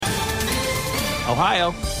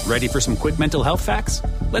Ohio, ready for some quick mental health facts?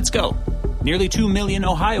 Let's go. Nearly 2 million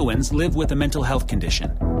Ohioans live with a mental health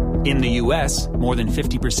condition. In the U.S., more than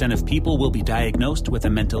 50% of people will be diagnosed with a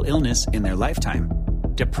mental illness in their lifetime.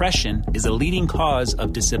 Depression is a leading cause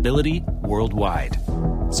of disability worldwide.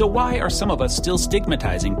 So why are some of us still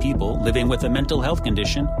stigmatizing people living with a mental health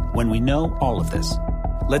condition when we know all of this?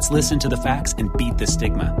 Let's listen to the facts and beat the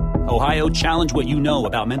stigma. Ohio, challenge what you know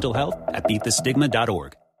about mental health at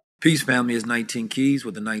beatthestigma.org. Peace, family. It's 19 Keys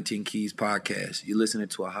with the 19 Keys podcast. You're listening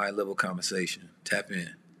to a high-level conversation. Tap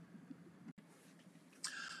in.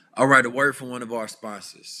 All right, a word from one of our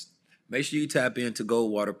sponsors. Make sure you tap into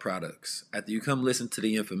Goldwater products. After you come listen to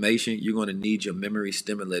the information, you're going to need your memory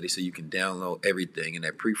stimulator so you can download everything in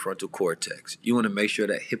that prefrontal cortex. You want to make sure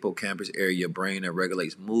that hippocampus area of your brain that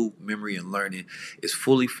regulates mood, memory, and learning is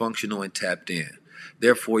fully functional and tapped in.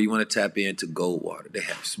 Therefore, you want to tap into Goldwater. They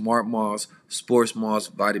have Smart Moss, Sports Moss,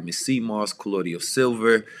 Vitamin C Moss, Colloidal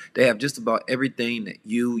Silver. They have just about everything that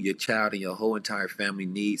you, your child, and your whole entire family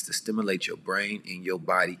needs to stimulate your brain and your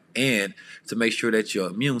body and to make sure that your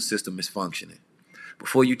immune system is functioning.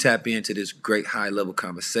 Before you tap into this great high-level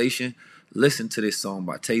conversation, listen to this song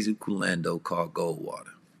by Tezu Kulando called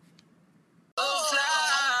Goldwater. 19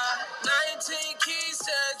 Keys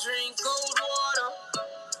said drink cold water.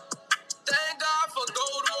 Thank God for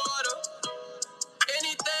gold water.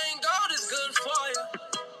 Anything gold is good for you.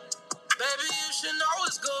 Baby, you should know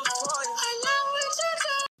it's good for you. I know what you do.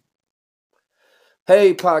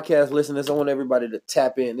 Hey, podcast listeners, I want everybody to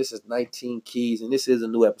tap in. This is 19 Keys, and this is a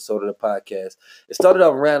new episode of the podcast. It started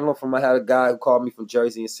off random from I had a guy who called me from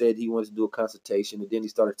Jersey and said he wanted to do a consultation, and then he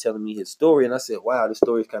started telling me his story, and I said, wow, this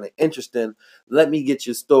story is kind of interesting. Let me get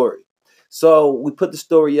your story. So we put the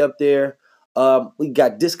story up there. We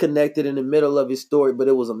got disconnected in the middle of his story, but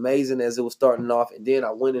it was amazing as it was starting off. And then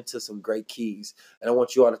I went into some great keys, and I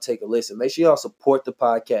want you all to take a listen. Make sure y'all support the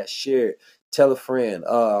podcast, share it, tell a friend,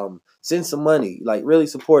 send some money, like really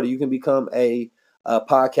support it. You can become a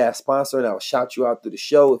podcast sponsor, and I'll shout you out through the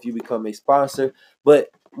show if you become a sponsor. But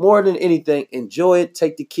more than anything, enjoy it,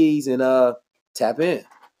 take the keys, and tap in.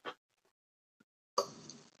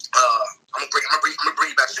 I'm gonna bring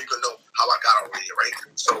you back so you can know how I got over here, right?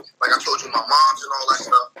 So, like I told you, my mom's and all that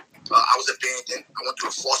stuff, I was abandoned. I went through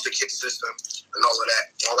the foster kid system and all of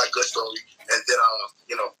that, all that good story. And then,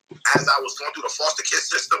 as I was going through the foster kid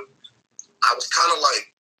system, I was kind of like,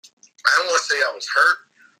 I don't want to say I was hurt,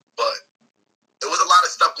 but there was a lot of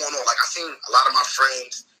stuff going on. Like, I seen a lot of my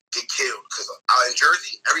friends get killed because in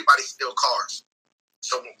Jersey, everybody steal cars.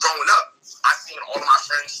 So growing up, I seen all of my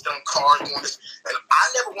friends stealing cars, doing this, and I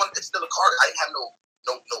never wanted to steal a car. I didn't have no.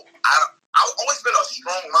 I've always been a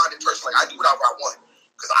strong-minded person. Like, I do whatever I want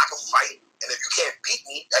because I can fight, and if you can't beat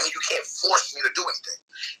me, that means you can't force me to do anything.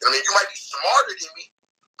 You know what I mean? You might be smarter than me,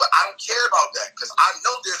 but I don't care about that because I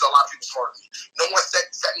know there's a lot of people smarter than me. No one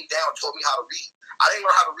sat me down and told me how to read. I didn't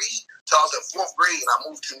learn how to read until I was in 4th grade and I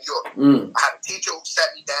moved to New York. I had a teacher who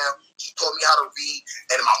sat me down. She told me how to read,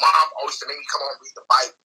 and my mom always made me come home and read the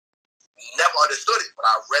Bible. Never understood it, but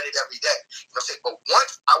I read it every day. You know what I'm saying? But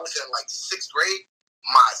once I was in like 6th grade,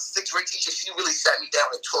 my 6th grade teacher, she really sat me down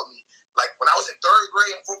and taught me. Like when I was in 3rd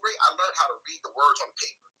grade and 4th grade, I learned how to read the words on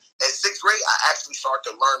paper. In 6th grade, I actually started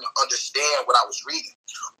to learn to understand what I was reading.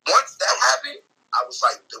 Once that happened, I was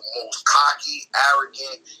like the most cocky,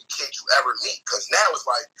 arrogant kid you ever meet. Because now it's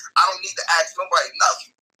like, I don't need to ask nobody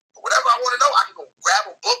nothing. But whatever I want to know, I can go grab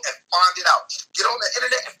a book and find it out. Get on the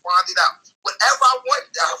internet and find it out. Whatever I want,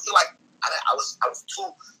 I feel like I was too...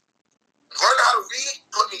 Learning how to read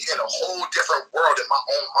put me in a whole different world in my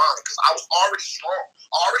own mind because I was already strong.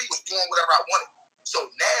 I already was doing whatever I wanted. So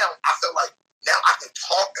now I feel like now I can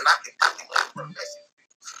talk and I can give a message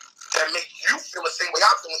that make you feel the same way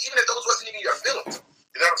I'm feeling, even if those wasn't even your feelings.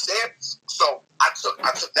 You know what I'm saying? So I took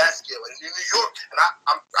that skill in New York, and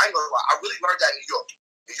I ain't gonna lie, I really learned that in New York.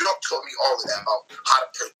 New York taught me all of that about how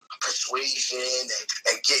to persuasion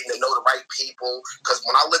and getting to know the right people. Because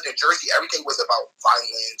when I lived in Jersey, everything was about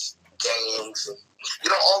violence, gangs,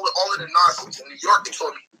 and all of the nonsense. In New York, they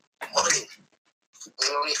taught me money,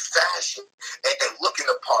 fashion, and looking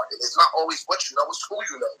the part. And it's not always what you know, it's who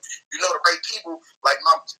you know. You know the right people. Like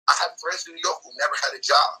I have friends in New York who never had a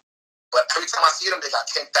job, but every time I see them, they got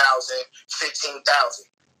 10,000, 15,000.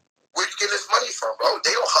 Where you get this money from, bro?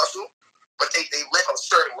 They don't hustle, but they live a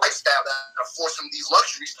certain lifestyle that affords them these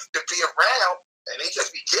luxuries to be around, and they just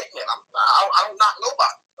be getting it. I don't knock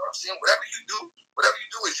nobody. You know what I'm saying? Whatever you do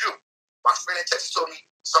is you. My friend in Texas told me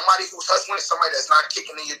somebody who's hustling is somebody that's not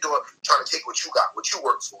kicking in your door trying to take what you got, what you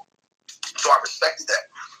work for. So I respected that.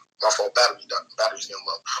 My fault, battery's getting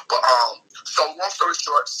low. But so long story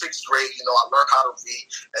short, 6th grade, I learned how to read,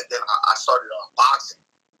 and then I started boxing.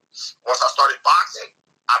 Once I started boxing,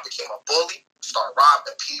 I became a bully, started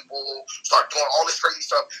robbing people, started doing all this crazy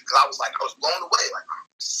stuff because I was blown away. Like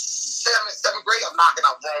 7th grade, I'm knocking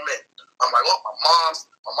out grown men. I'm like, oh, my mom's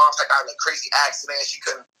got in a crazy accident. She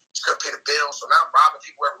couldn't pay the bills, so now I'm robbing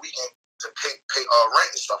people every weekend to pay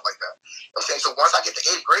rent and stuff like that. You know what I'm saying? So once I get to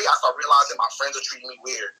 8th grade, I start realizing my friends are treating me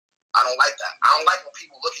weird. I don't like that. I don't like when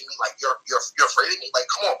people look at me like you're afraid of me. Like,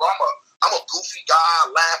 come on, bro. I'm a goofy guy. I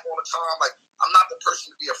laugh all the time. Like, I'm not the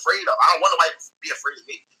person to be afraid of. I don't want nobody to be afraid of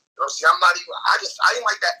me. You know what I'm saying? I'm not even. I didn't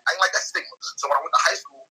like that. I didn't like that stigma. So when I went to high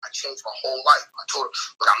school, I changed my whole life. I told her,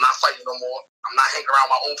 look, I'm not fighting no more. I'm not hanging around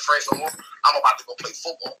my old friends no more. I'm about to go play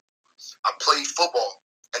football. I played football,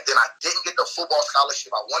 and then I didn't get the football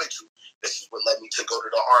scholarship I wanted to. This is what led me to go to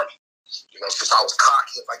the Army. Since I was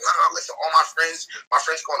cocky, like, listen, all my friends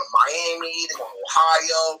going to Miami, they're going to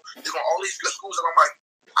Ohio, they're going to all these good schools, and I'm like,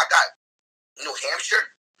 I got New Hampshire.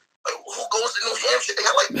 Like, who goes to New Hampshire? They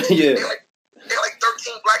had like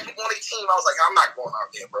 13 black people on their team. I was like, I'm not going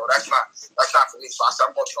out there, bro. That's not for me. So I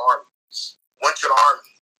said, I'm going to the Army. Went to the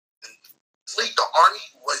Army. The Army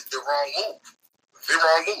was the wrong move. The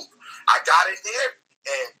wrong move. I got in there,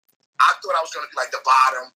 and I thought I was going to be like the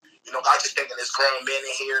bottom. I just thinking there's grown men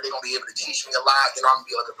in here. They're going to be able to teach me a lot. I'm going to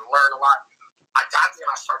be able to learn a lot. I got there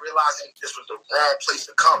and I started realizing this was the wrong place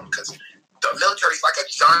to come because the military is like a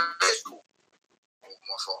giant high school.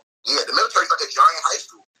 My fault. Yeah, the military is like a giant high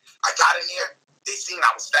school. I got in there. They seen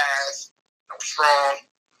I was fast. I was strong.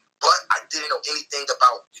 But I didn't know anything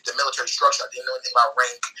about the military structure. I didn't know anything about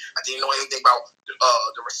rank. I didn't know anything about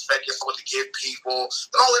the respect you're supposed to give people.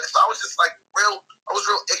 And all of this. I was just I was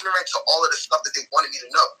real ignorant to all of the stuff that they wanted me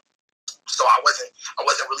to know. So I wasn't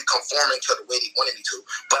really conforming to the way they wanted me to.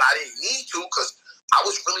 But I didn't need to because I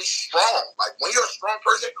was really strong. Like, when you're a strong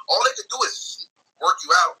person, all they can do is work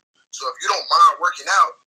you out. So if you don't mind working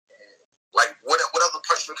out, like, what other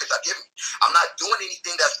punishment could y'all give me? I'm not doing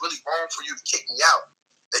anything that's really wrong for you to kick me out.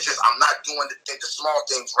 It's just I'm not doing the small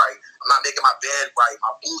things right. I'm not making my bed right.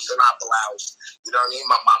 My boots are not bloused. You know what I mean?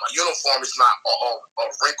 My uniform is not all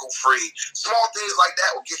wrinkle-free. Small things like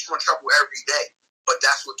that will get you in trouble every day. But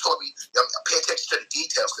that's what taught me, pay attention to the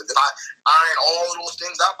details. Because if I iron all of those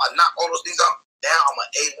things out, I knock all those things out, now I'm an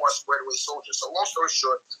A1 squared away soldier. So long story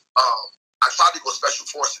short, I tried to go Special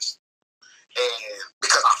Forces. And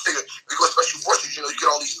because I figured if you go Special Forces, you get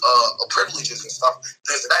all these privileges and stuff,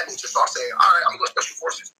 things of that nature. So I'm saying, all right, I'm going to go Special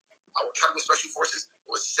Forces. I would try to go Special Forces. It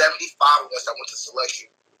was 75 once I went to selection.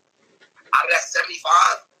 Out of that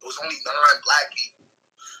 75, it was only 9 black people.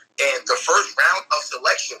 And the first round of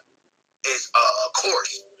selection is a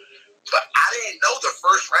course. But I didn't know the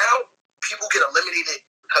first round, people get eliminated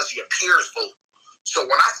because your peers vote. So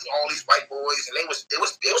when I see all these white boys and they was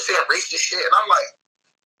saying racist shit, and I'm like,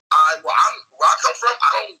 where I come from, I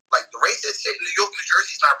don't like the racist shit in New York, New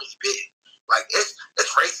Jersey is not really big. Like, it's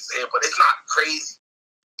racist here, but it's not crazy.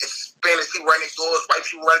 It's Spanish people right next door, it's white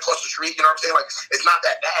people right across the street, you know what I'm saying? Like, it's not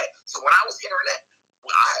that bad. So when I was hearing that,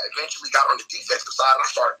 I eventually got on the defensive side and I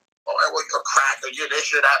started, well, you're a cracker, you're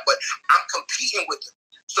this, you're that, but I'm competing with them.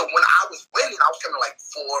 So when I was winning, I was coming like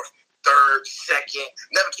 4th, 3rd, 2nd,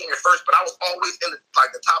 never came in first, but I was always in the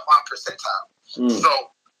top 5 percentile. So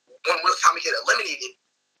when it was time to get eliminated,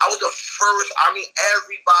 I was the first. I mean,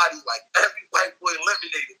 every white boy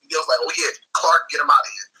eliminated. They was like, oh yeah, Clark, get him out of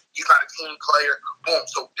here. He's not a team player. Boom.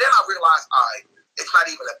 So then I realized, all right, it's not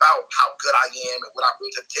even about how good I am and what I bring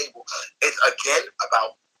to the table. It's again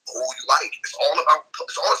about who you like. It's all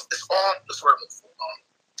politics.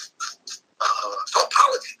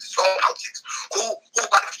 It's all politics. Who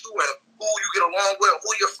likes you and who you get along with, who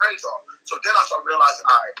your friends are. So then I started realizing,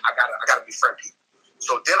 all right, I gotta befriend people.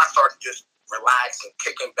 So then I started just relaxing,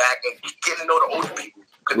 kicking back, and getting to know the older people.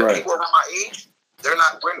 Because the people around my age, we're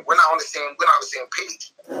not on the same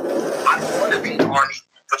page. I don't want to be in the Army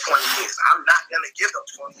for 20 years. I'm not gonna give them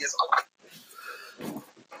 20 years of my life.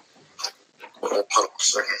 Hold on a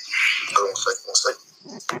second.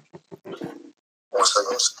 One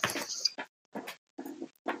second.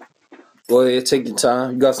 Go ahead, take your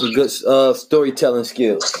time. You got some good storytelling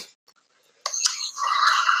skills.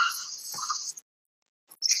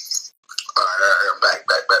 Alright, back.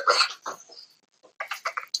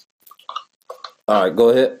 Alright, go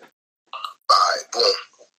ahead. Alright, boom.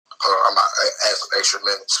 I'm about to add some extra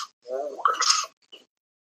minutes.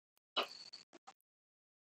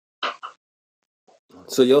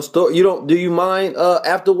 So your story, do you mind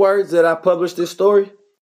afterwards that I publish this story?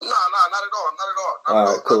 No, not at all. All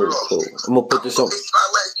right, cool. I'm gonna put this on. It's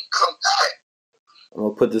not letting you come back. I'm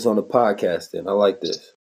gonna put this on the podcast then. I like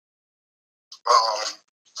this.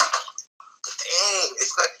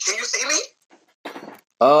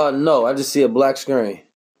 No, I just see a black screen. Yeah,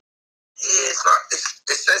 it's not.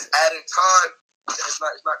 It says adding time. It's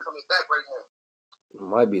not coming back right now. It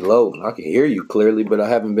might be low. I can hear you clearly, but I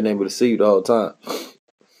haven't been able to see you the whole time. All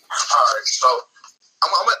right, so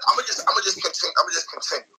I'm gonna just continue. I'm gonna just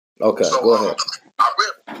continue. Okay, so, go ahead.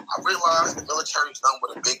 I realized the military is done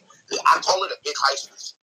with a big. I call it a big high school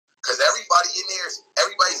because everybody's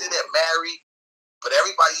in there married, but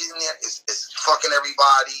everybody in there is fucking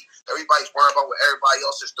everybody. Everybody's worried about what everybody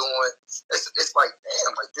else is doing. It's like,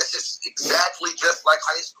 damn, like this is exactly just like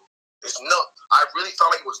high school. I really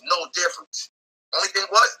felt like it was no difference. Only thing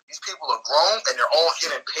was, these people are grown and they're all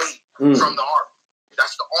getting paid from the Army.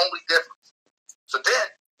 That's the only difference. So then,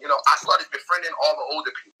 I started befriending all the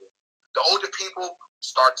older people. The older people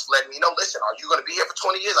started letting me know, listen, are you going to be here for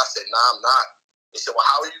 20 years? I said, nah, I'm not. They said, well,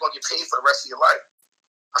 how are you going to get paid for the rest of your life?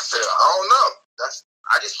 I said, I don't know.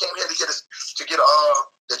 I just came here to get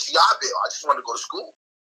the GI Bill. I just wanted to go to school.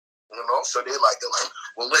 So they're like,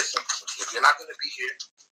 well, listen, if you're not going to be here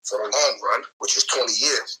for the long run, which is 20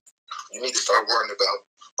 years, you need to start worrying about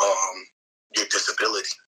your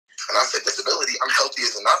disability. And I said, disability? I'm healthy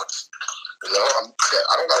as an ox. I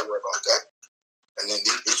don't got to worry about that. And then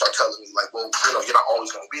they start telling me, like, well, you're not always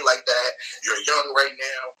going to be like that. You're young right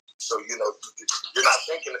now. So, you're not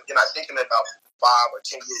thinking about 5 or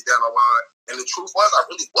 10 years down the line. And the truth was, I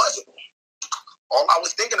really wasn't. All I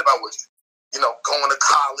was thinking about was, going to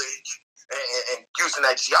college and using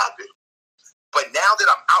that GI Bill. But now that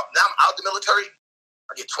I'm out the military,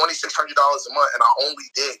 I get $2,600 a month, and I only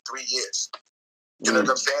did 3 years. You know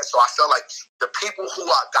what I'm saying? So I felt like the people who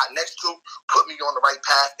I got next to put me on the right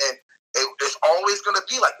path, and it's always going to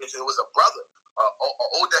be like this. It was a brother, an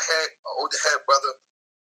older head brother.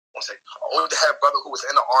 An older head brother who was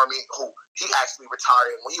in the Army, who he actually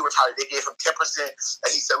retired. When he retired, they gave him 10%,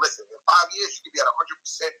 and he said, "Listen, in 5 years, you can be at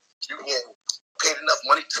 100%. You can get paid enough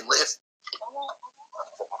money to live."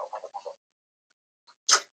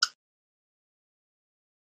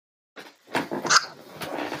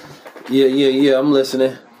 Yeah. I'm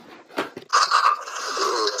listening.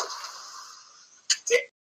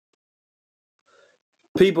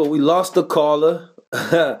 People, we lost the caller.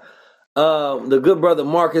 The good brother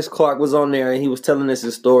Marcus Clark was on there, and he was telling us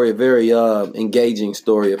his story, a very engaging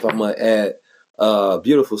story, if I might add.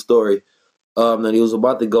 Beautiful story that he was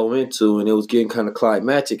about to go into, and it was getting kind of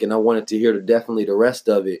climactic, and I wanted to hear definitely the rest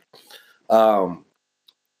of it.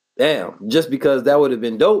 Just because that would have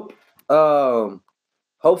been dope.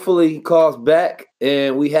 Hopefully he calls back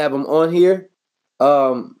and we have him on here.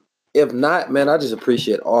 If not, man, I just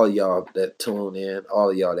appreciate all of y'all that tune in,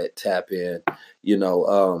 all of y'all that tap in.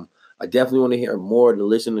 I definitely want to hear more to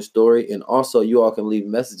listen to the story. And also, you all can leave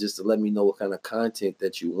messages to let me know what kind of content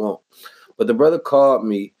that you want. But the brother called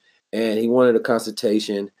me, and he wanted a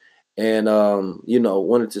consultation and,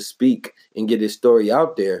 wanted to speak and get his story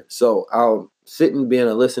out there. So I'll sit and be in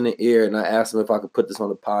a listening ear, and I asked him if I could put this on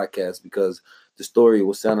the podcast because the story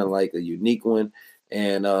was sounding like a unique one.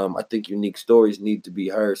 And I think unique stories need to be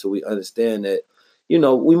heard so we understand that,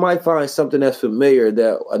 we might find something that's familiar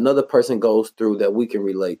that another person goes through that we can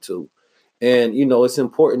relate to. And, it's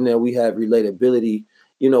important that we have relatability,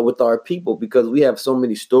 with our people because we have so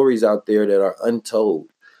many stories out there that are untold,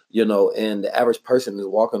 and the average person is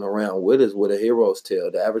walking around with us with a hero's tale.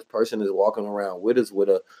 The average person is walking around with us with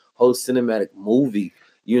a whole cinematic movie,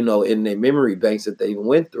 in their memory banks that they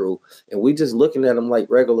went through. And we just looking at them like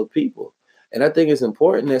regular people. And I think it's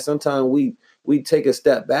important that sometimes we take a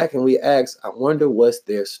step back and we ask, I wonder what's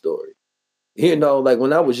their story. Like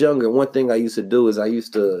when I was younger, one thing I used to do is I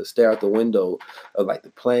used to stare out the window of like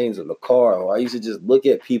the planes or the car, or I used to just look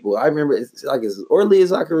at people. I remember it's like as early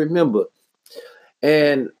as I can remember.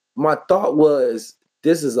 And my thought was,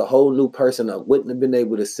 this is a whole new person I wouldn't have been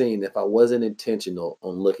able to see if I wasn't intentional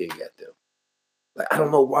on looking at them. Like, I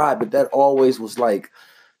don't know why, but that always was like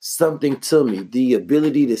something to me. The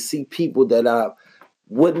ability to see people that I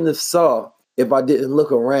wouldn't have saw if I didn't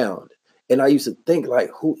look around. And I used to think like,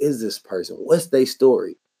 who is this person? What's their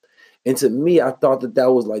story? And to me, I thought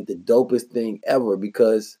that was like the dopest thing ever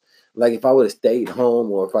because like if I would have stayed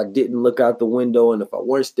home or if I didn't look out the window and if I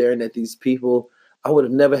weren't staring at these people, I would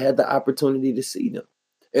have never had the opportunity to see them.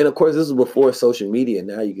 And of course, this was before social media.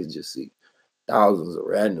 Now you can just see thousands of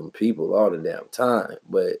random people all the damn time.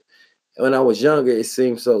 But when I was younger, it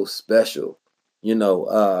seemed so special,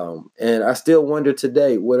 and I still wonder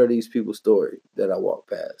today, what are these people's story that I walk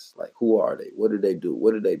past? Like, who are they? What do they do?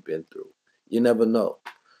 What have they been through? You never know.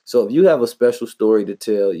 So if you have a special story to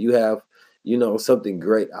tell, you have, something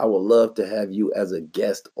great, I would love to have you as a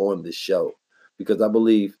guest on the show because I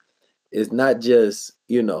believe it's not just,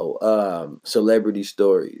 celebrity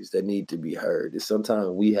stories that need to be heard. It's sometimes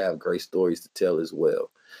we have great stories to tell as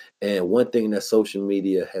well. And one thing that social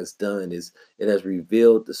media has done is it has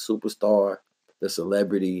revealed the superstar, the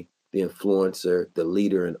celebrity, the influencer, the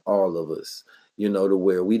leader in all of us, to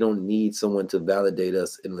where we don't need someone to validate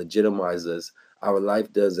us and legitimize us. Our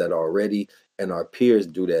life does that already, and our peers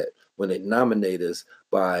do that when they nominate us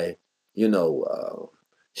by,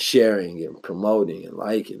 sharing and promoting and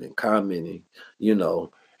liking and commenting,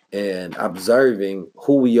 and observing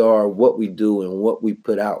who we are, what we do, and what we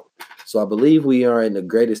put out. So I believe we are in the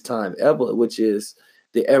greatest time ever, which is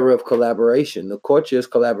the era of collaboration. The culture is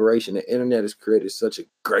collaboration. The internet has created such a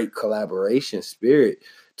great collaboration spirit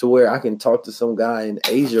to where I can talk to some guy in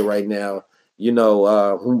Asia right now,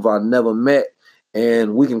 whom I've never met,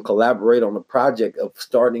 and we can collaborate on the project of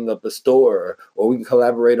starting up a store, or we can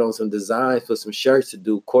collaborate on some designs for some shirts to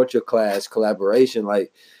do culture clash collaboration.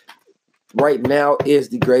 Like right now is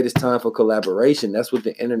the greatest time for collaboration. That's what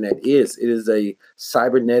the internet is. It is a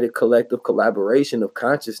cybernetic collective collaboration of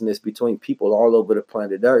consciousness between people all over the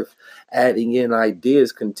planet Earth, adding in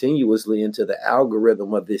ideas continuously into the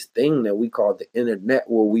algorithm of this thing that we call the internet,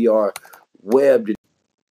 where we are webbed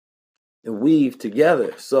and weaved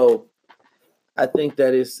together. So I think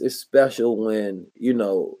that it's special when,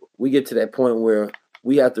 we get to that point where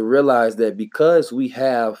we have to realize that because we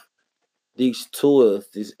have these tools,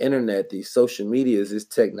 this internet, these social medias, this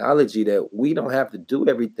technology, that we don't have to do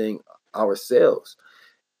everything ourselves.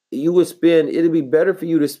 It'd be better for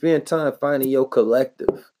you to spend time finding your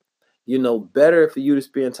collective. Better for you to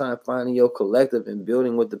spend time finding your collective and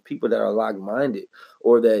building with the people that are like-minded,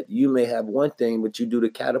 or that you may have one thing, but you do the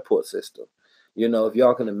catapult system. If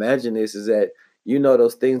y'all can imagine this, is that,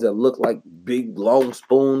 those things that look like big, long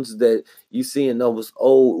spoons that you see in those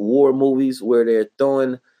old war movies where they're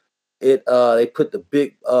throwing it, they put the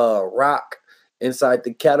big rock inside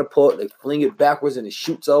the catapult, they fling it backwards and it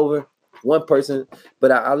shoots over one person.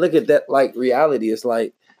 But I look at that like reality. It's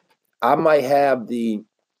like I might have the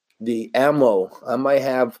ammo, I might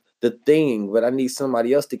have the thing, but I need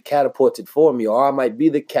somebody else to catapult it for me, or I might be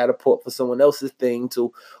the catapult for someone else's thing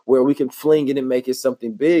to where we can fling it and make it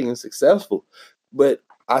something big and successful. But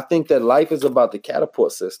I think that life is about the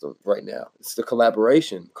catapult system right now. It's the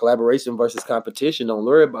collaboration versus competition. Don't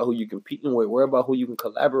worry about who you're competing with. Worry about who you can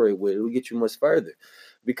collaborate with. It'll get you much further.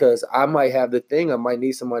 Because I might have the thing, I might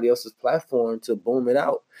need somebody else's platform to boom it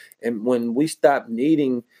out. And when we stop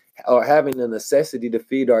needing or having the necessity to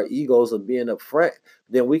feed our egos of being upfront,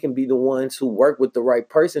 then we can be the ones who work with the right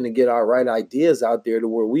person and get our right ideas out there to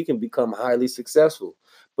where we can become highly successful.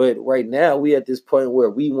 But right now, we at this point where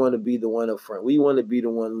we want to be the one up front. We want to be the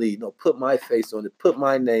one lead. Put my face on it. Put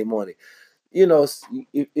my name on it.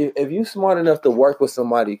 If you're smart enough to work with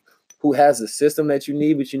somebody who has the system that you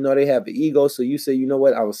need, but they have the ego, so you say, you know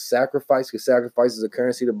what, I will sacrifice, because sacrifice is a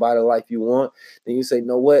currency to buy the life you want. Then you say, you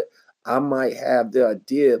know what, I might have the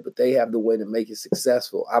idea, but they have the way to make it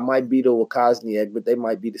successful. I might be the Wozniak, but they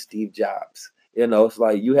might be the Steve Jobs. It's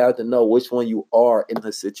like you have to know which one you are in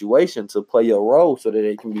the situation to play your role so that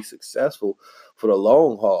it can be successful for the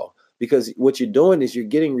long haul. Because what you're doing is you're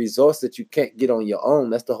getting results that you can't get on your own.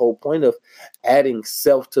 That's the whole point of adding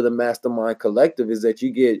self to the mastermind collective, is that you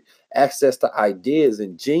get access to ideas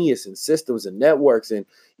and genius and systems and networks and,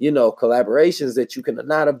 collaborations that you could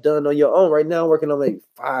not have done on your own. Right now, I'm working on maybe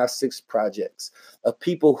 5-6 projects of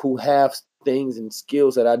people who have things and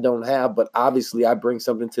skills that I don't have, but obviously I bring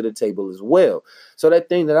something to the table as well. So that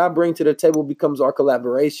thing that I bring to the table becomes our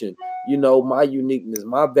collaboration, my uniqueness,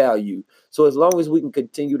 my value. So as long as we can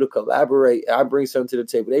continue to collaborate, I bring something to the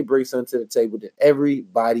table, they bring something to the table, then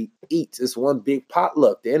everybody eats. It's one big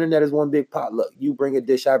potluck. The internet is one big potluck. You bring a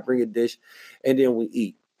dish, I bring a dish, and then we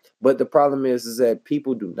eat. But the problem is that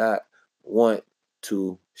people do not want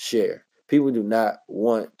to share. People do not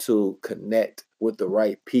want to connect with the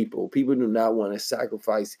right people. People do not want to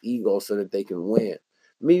sacrifice ego so that they can win.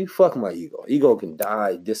 Me, fuck my ego. Ego can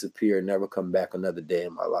die, disappear, never come back another day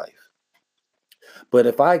in my life. But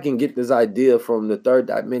if I can get this idea from the third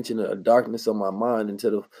dimension of the darkness of my mind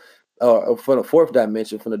into from the fourth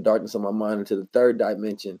dimension, from the darkness of my mind into the third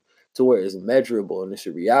dimension, to where it's measurable and it's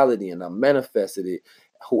a reality, and I manifested it.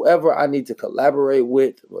 Whoever I need to collaborate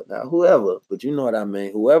with, well, not whoever, but you know what I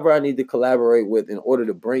mean, whoever I need to collaborate with in order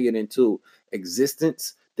to bring it into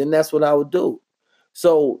existence, then that's what I would do.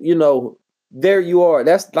 So, there you are.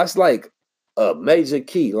 That's like a major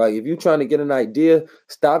key. Like if you're trying to get an idea,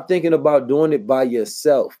 stop thinking about doing it by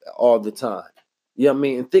yourself all the time. You know what I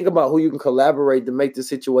mean? And think about who you can collaborate to make the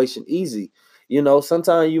situation easy.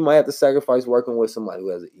 Sometimes you might have to sacrifice working with somebody who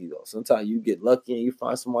has an ego. Sometimes you get lucky and you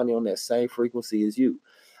find somebody on that same frequency as you.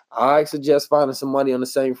 I suggest finding somebody on the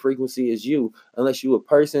same frequency as you, unless you're a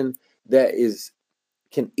person that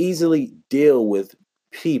can easily deal with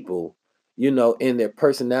people, in their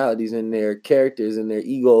personalities and their characters and their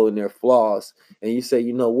ego and their flaws. And you say,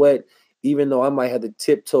 you know what? Even though I might have to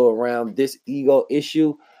tiptoe around this ego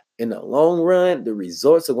issue, in the long run, the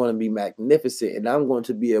results are going to be magnificent, and I'm going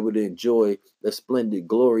to be able to enjoy the splendid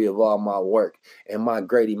glory of all my work and my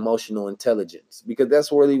great emotional intelligence, because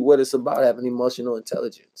that's really what it's about, having emotional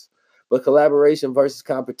intelligence. But collaboration versus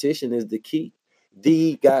competition is the key,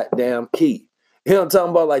 the goddamn key. You know what I'm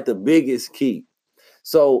talking about? Like the biggest key.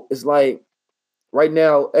 So it's like right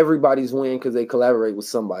now, everybody's winning because they collaborate with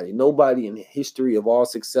somebody. Nobody in the history of all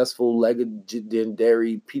successful,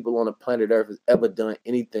 legendary people on the planet Earth has ever done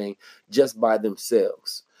anything just by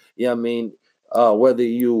themselves. You know what I mean? Whether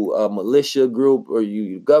you a militia group or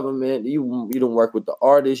you government, you don't work with the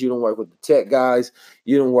artists, you don't work with the tech guys,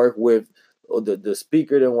 you don't work with the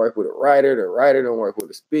speaker, don't work with the writer don't work with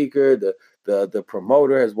the speaker, the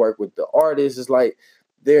promoter has worked with the artist. It's like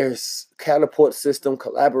there's catapult system,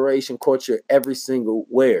 collaboration culture every single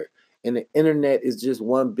where. And the internet is just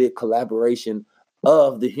one big collaboration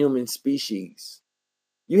of the human species.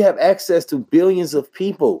 You have access to billions of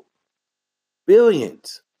people.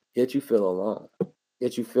 Billions. Yet you feel alone.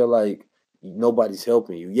 Yet you feel like nobody's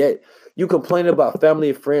helping you. Yet you complain about family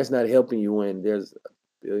and friends not helping you when there's a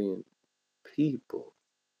billion people.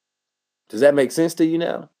 Does that make sense to you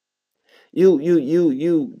now?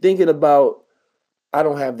 You thinking about, I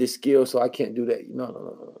don't have this skill, so I can't do that.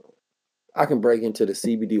 No. I can break into the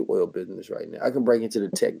CBD oil business right now. I can break into the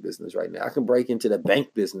tech business right now. I can break into the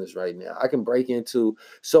bank business right now. I can break into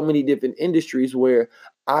so many different industries where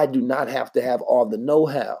I do not have to have all the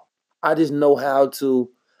know-how. I just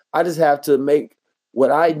have to make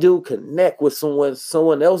what I do connect with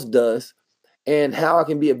someone else does, and how I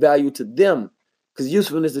can be of value to them. Because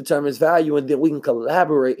usefulness determines value, and then we can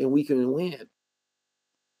collaborate and we can win.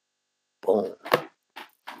 Boom.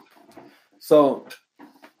 So,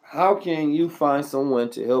 how can you find someone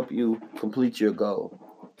to help you complete your goal?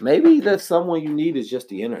 Maybe that someone you need is just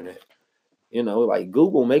the internet. Like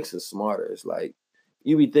Google makes us smarter. It's like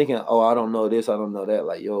you be thinking, oh, I don't know this, I don't know that.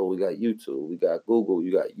 Like, yo, we got YouTube, we got Google,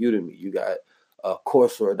 you got Udemy, you got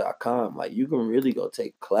Coursera.com. Like, you can really go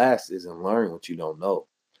take classes and learn what you don't know.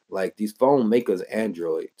 Like, these phone makers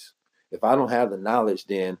androids. If I don't have the knowledge,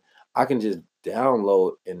 then I can just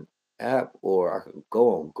download an app, or I can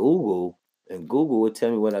go on Google, and Google would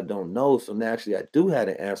tell me what I don't know. So naturally, I do have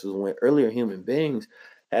the answers, when earlier human beings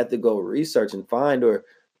had to go research and find, or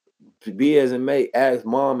to be as it may, ask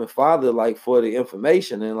mom and father like for the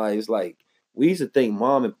information. And like, it's like we used to think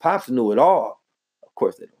mom and pops knew it all. Of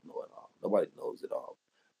course, they don't know it all. Nobody knows it all.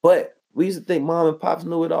 But we used to think mom and pops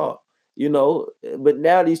knew it all. But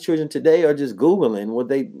now these children today are just Googling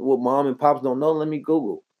what mom and pops don't know. Let me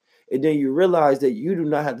Google. And then you realize that you do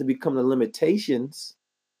not have to become the limitations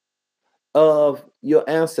of your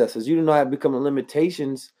ancestors. You do not have to become the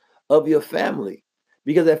limitations of your family.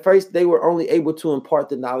 Because at first they were only able to impart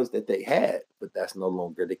the knowledge that they had, but that's no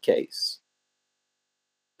longer the case.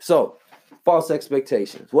 So, false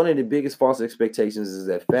expectations. One of the biggest false expectations is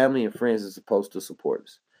that family and friends are supposed to support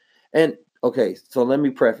us. And okay, so let me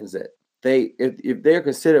preface that. If they're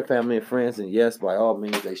considered family and friends, then yes, by all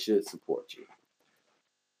means, they should support you.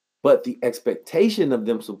 But the expectation of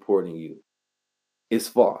them supporting you is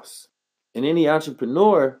false. And any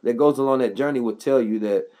entrepreneur that goes along that journey will tell you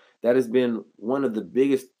that has been one of the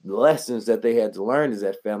biggest lessons that they had to learn, is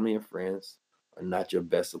that family and friends are not your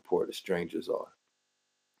best supporters. Strangers are.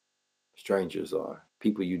 Strangers are.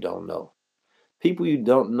 People you don't know. People you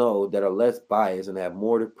don't know that are less biased and have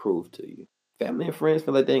more to prove to you. Family and friends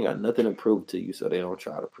feel like they ain't got nothing to prove to you, so they don't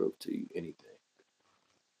try to prove to you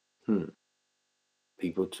anything.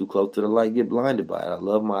 People too close to the light get blinded by it. I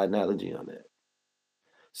love my analogy on that.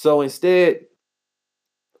 So instead,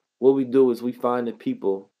 what we do is we find the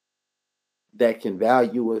people that can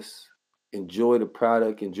value us, enjoy the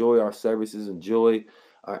product, enjoy our services, enjoy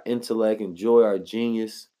our intellect, enjoy our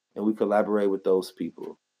genius, and we collaborate with those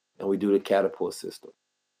people. And we do the catapult system.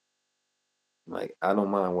 Like, I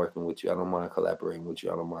don't mind working with you. I don't mind collaborating with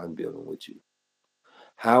you. I don't mind building with you.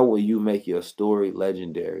 How will you make your story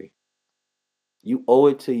legendary? You owe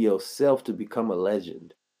it to yourself to become a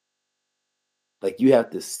legend. Like, you have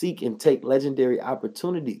to seek and take legendary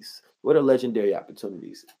opportunities. What are legendary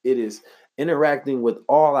opportunities? It is interacting with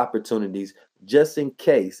all opportunities just in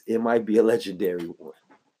case it might be a legendary one.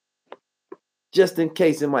 Just in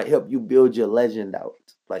case it might help you build your legend out.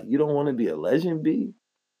 Like, you don't want to be a legend, B.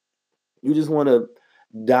 You just want to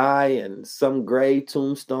die in some gray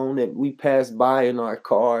tombstone that we pass by in our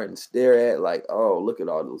car and stare at like, oh, look at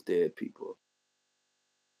all those dead people.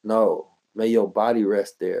 No, may your body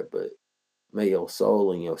rest there, but may your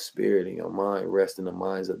soul and your spirit and your mind rest in the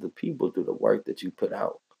minds of the people through the work that you put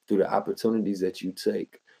out, through the opportunities that you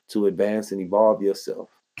take to advance and evolve yourself.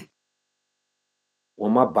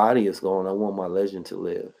 When my body is gone, I want my legend to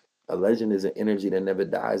live. A legend is an energy that never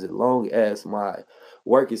dies as long as my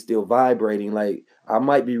work is still vibrating. Like, I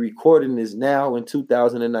might be recording this now in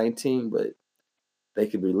 2019, but they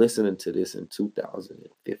could be listening to this in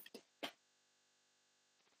 2050,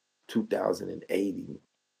 2080.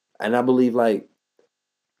 And I believe like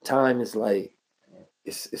time is like,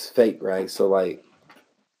 it's fake, right? So like,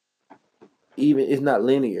 even it's not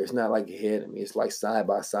linear. It's not like ahead of me. It's like side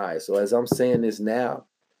by side. So as I'm saying this now,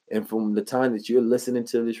 and from the time that you're listening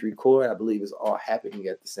to this record, I believe it's all happening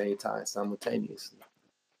at the same time, simultaneously.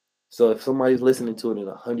 So if somebody's listening to it in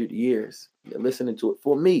 100 years, you're listening to it.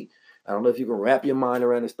 For me, I don't know if you can wrap your mind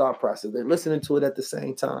around this thought process. They're listening to it at the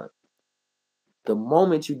same time. The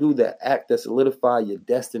moment you do that act that solidify your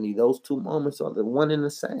destiny, those two moments are the one and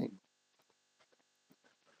the same.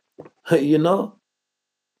 You know?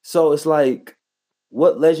 So it's like,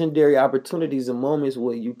 what legendary opportunities and moments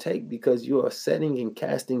will you take because you are setting and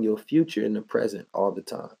casting your future in the present all the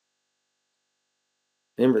time?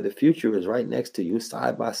 Remember, the future is right next to you,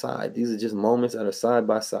 side by side. These are just moments that are side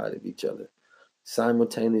by side of each other,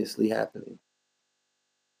 simultaneously happening.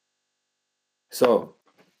 So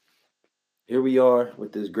here we are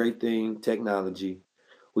with this great thing, technology.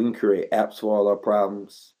 We can create apps for all our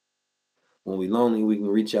problems. When we're lonely, we can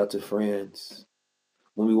reach out to friends.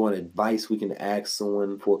 When we want advice, we can ask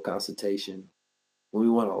someone for a consultation. When we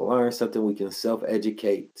want to learn something, we can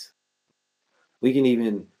self-educate. We can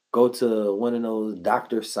even go to one of those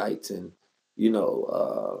doctor sites and,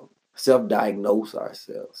 self-diagnose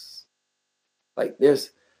ourselves. Like,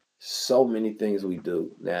 there's so many things we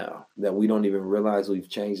do now that we don't even realize we've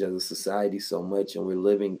changed as a society so much, and we're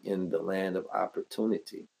living in the land of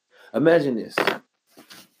opportunity. Imagine this.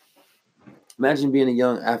 Imagine being a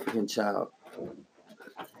young African child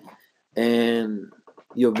and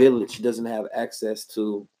your village doesn't have access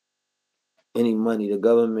to any money. The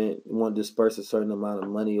government won't disperse a certain amount of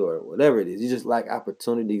money or whatever it is. You just lack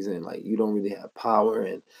opportunities, and like, you don't really have power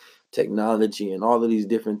and technology and all of these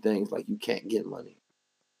different things. Like, you can't get money.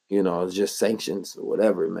 It's just sanctions or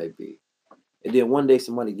whatever it may be. And then one day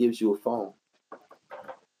somebody gives you a phone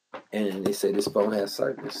and they say this phone has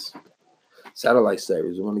service, satellite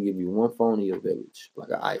service. We want to give you one phone in your village, like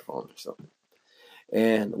an iPhone or something.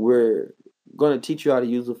 And we're going to teach you how to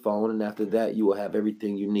use the phone. And after that, you will have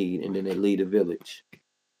everything you need. And then they leave the village.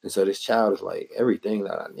 And so this child is like, everything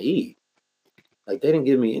that I need. Like, they didn't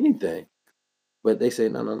give me anything. But they say,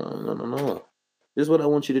 no. This is what I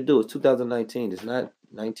want you to do. It's 2019. It's not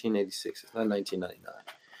 1986. It's not 1999.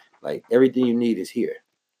 Like, everything you need is here.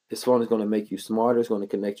 This phone is going to make you smarter. It's going to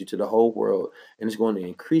connect you to the whole world. And it's going to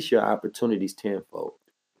increase your opportunities tenfold.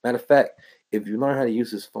 Matter of fact, if you learn how to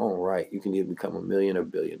use this phone right, you can either become a millionaire or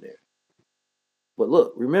billionaire. But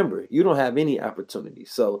look, remember, you don't have any opportunity.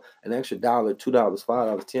 So an extra $1, $2, $5,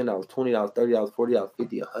 $10, $20, $30, $40,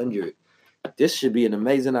 $50, $100. This should be an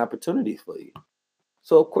amazing opportunity for you.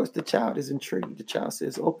 So, of course, the child is intrigued. The child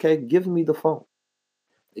says, okay, give me the phone.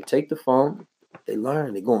 They take the phone. They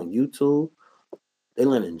learn. They go on YouTube. They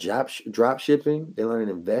learn in drop shipping. They learn in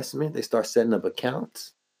investment. They start setting up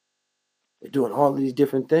accounts. They're doing all these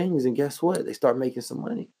different things. And guess what? They start making some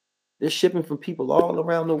money. They're shipping from people all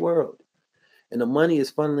around the world. And the money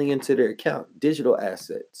is funneling into their account, digital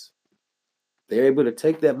assets. They're able to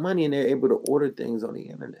take that money and they're able to order things on the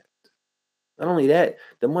internet. Not only that,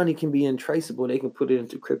 the money can be untraceable. They can put it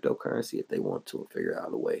into cryptocurrency if they want to and figure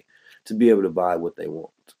out a way to be able to buy what they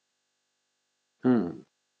want.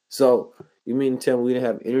 So you mean to tell me we didn't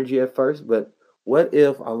have energy at first? But what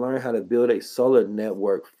if I learned how to build a solar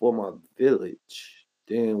network for my village?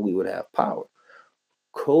 Then we would have power.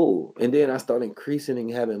 Cool. And then I start increasing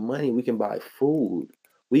and having money. We can buy food.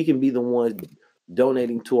 We can be the ones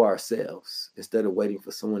donating to ourselves instead of waiting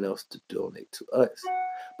for someone else to donate to us.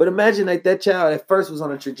 But imagine that child at first was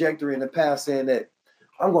on a trajectory in the past saying that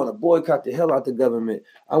I'm going to boycott the hell out the government.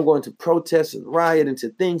 I'm going to protest and riot until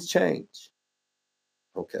things change.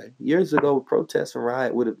 Okay. Years ago, protest and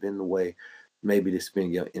riot would have been the way maybe to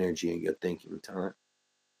spend your energy and your thinking time.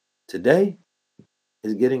 Today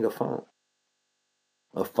is getting a phone.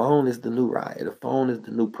 A phone is the new riot. A phone is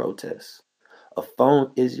the new protest. A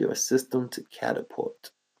phone is your system to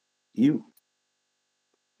catapult you.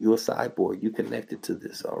 You're a cyborg. You connected to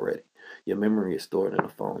this already. Your memory is stored in the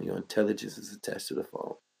phone. Your intelligence is attached to the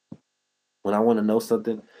phone. When I want to know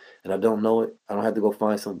something and I don't know it, I don't have to go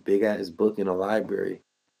find some big-ass book in a library.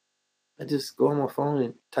 I just go on my phone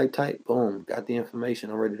and type, boom, got the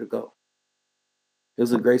information. I'm ready to go. It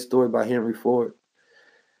was a great story by Henry Ford.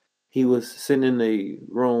 He was sitting in a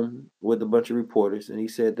room with a bunch of reporters, and he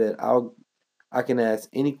said that I can ask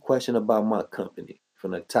any question about my company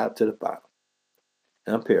from the top to the bottom.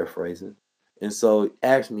 And I'm paraphrasing. And so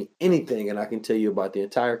ask me anything, and I can tell you about the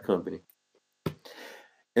entire company.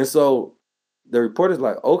 And so the reporter's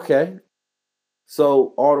like, okay.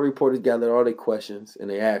 So all the reporters gathered all their questions, and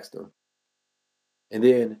they asked them. And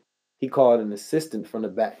then he called an assistant from the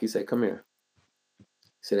back. He said, come here.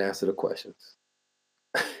 He said, answer the questions.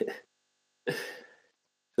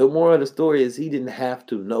 The moral of the story is he didn't have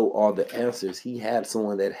to know all the answers. He had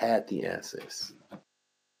someone that had the answers.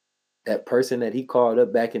 That person that he called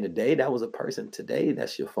up back in the day, that was a person. Today,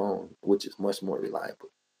 that's your phone, which is much more reliable.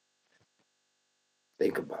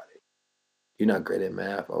 Think about it. You're not great at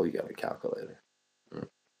math. Oh, you got a calculator.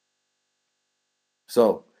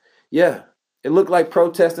 So, yeah. It looked like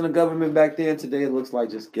protesting the government back then. Today, it looks like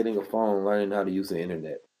just getting a phone, learning how to use the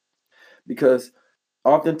internet. Because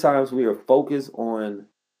oftentimes we are focused on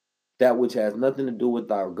that which has nothing to do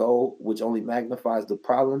with our goal, which only magnifies the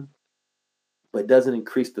problem, but doesn't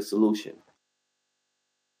increase the solution.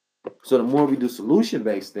 So the more we do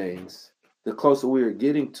solution-based things, the closer we are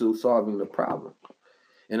getting to solving the problem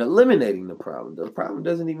and eliminating the problem. The problem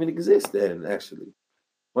doesn't even exist then, actually.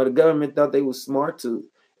 Well, the government thought they were smart to,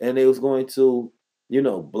 and they was going to,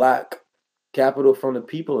 block capital from the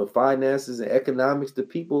people and finances and economics. The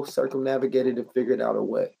people circumnavigated and figured out a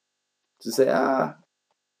way to say,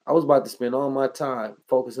 I was about to spend all my time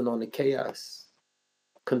focusing on the chaos,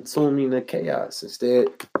 consuming the chaos. Instead,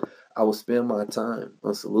 I will spend my time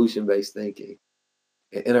on solution-based thinking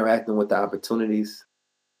and interacting with the opportunities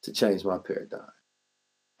to change my paradigm.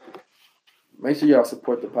 Make sure y'all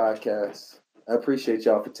support the podcast. I appreciate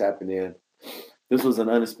y'all for tapping in. This was an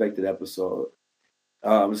unexpected episode.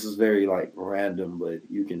 This is very random, but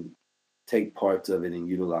you can take parts of it and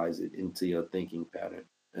utilize it into your thinking pattern.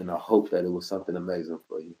 And I hope that it was something amazing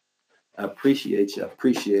for you. I appreciate you. I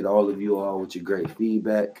appreciate all of you all with your great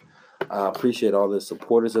feedback. I appreciate all the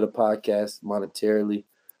supporters of the podcast monetarily.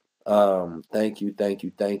 Thank you.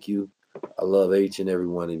 I love each and every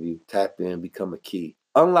one of you. Tap in, become a key.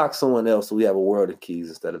 Unlock someone else so we have a world of keys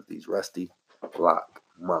instead of these rusty block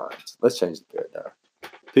minds. Let's change the paradigm.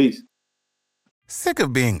 Peace. Sick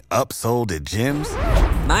of being upsold at gyms?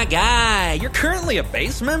 My guy, you're currently a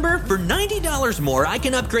base member? For $90 more, I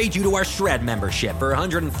can upgrade you to our Shred membership. For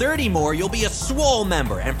 $130 more, you'll be a Swole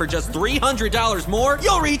member. And for just $300 more,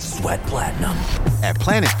 you'll reach Sweat Platinum. At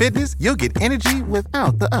Planet Fitness, you'll get energy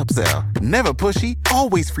without the upsell. Never pushy,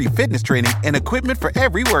 always free fitness training and equipment for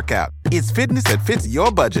every workout. It's fitness that fits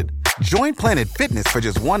your budget. Join Planet Fitness for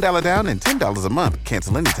just $1 down and $10 a month.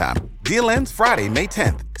 Cancel anytime. Deal ends Friday, May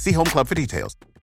 10th. See Home Club for details.